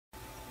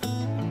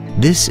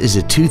This is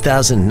a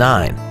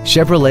 2009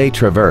 Chevrolet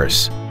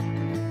Traverse.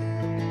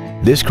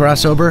 This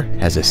crossover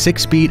has a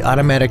 6-speed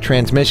automatic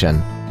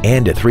transmission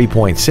and a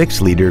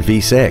 3.6-liter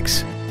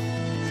V6.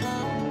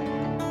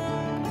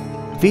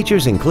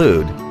 Features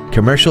include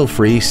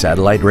commercial-free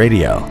satellite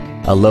radio,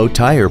 a low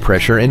tire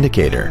pressure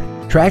indicator,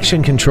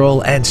 traction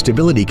control and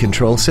stability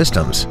control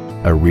systems,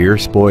 a rear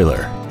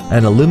spoiler,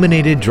 an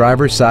illuminated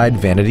driver's side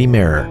vanity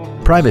mirror,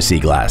 privacy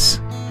glass,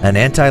 an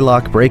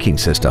anti-lock braking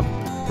system,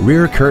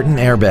 rear curtain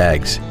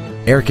airbags,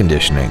 air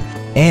conditioning,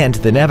 and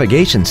the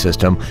navigation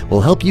system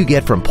will help you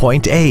get from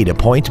point A to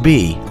point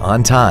B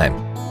on time.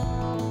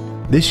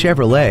 This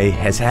Chevrolet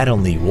has had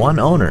only one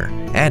owner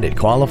and it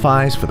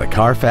qualifies for the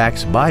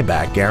Carfax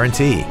buyback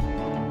guarantee.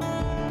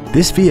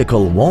 This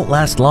vehicle won't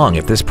last long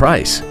at this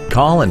price.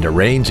 Call and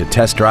arrange a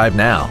test drive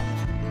now.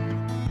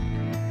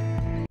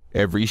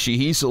 Every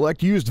Sheehy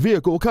Select used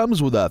vehicle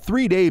comes with a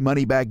 3-day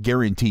money-back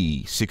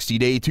guarantee,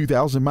 60-day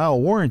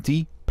 2,000-mile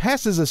warranty,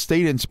 passes a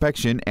state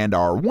inspection and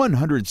our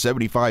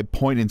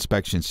 175-point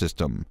inspection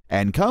system,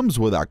 and comes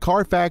with a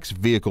Carfax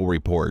vehicle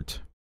report.